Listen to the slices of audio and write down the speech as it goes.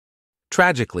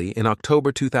Tragically, in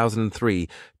October 2003,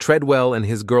 Treadwell and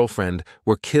his girlfriend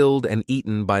were killed and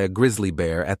eaten by a grizzly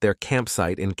bear at their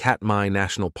campsite in Katmai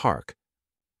National Park.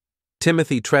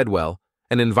 Timothy Treadwell,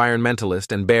 an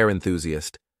environmentalist and bear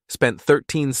enthusiast, spent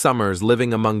 13 summers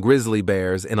living among grizzly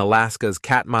bears in Alaska's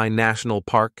Katmai National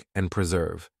Park and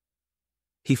Preserve.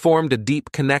 He formed a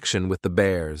deep connection with the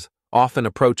bears, often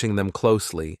approaching them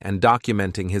closely and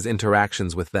documenting his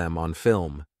interactions with them on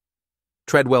film.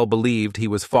 Treadwell believed he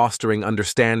was fostering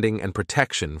understanding and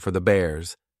protection for the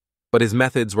bears, but his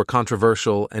methods were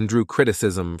controversial and drew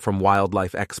criticism from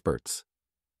wildlife experts.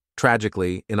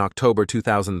 Tragically, in October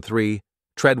 2003,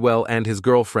 Treadwell and his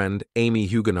girlfriend, Amie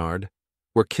Huguenard,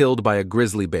 were killed by a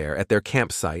grizzly bear at their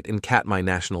campsite in Katmai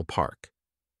National Park.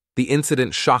 The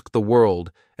incident shocked the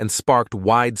world and sparked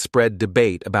widespread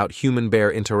debate about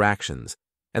human-bear interactions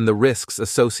and the risks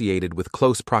associated with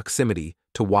close proximity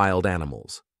to wild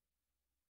animals.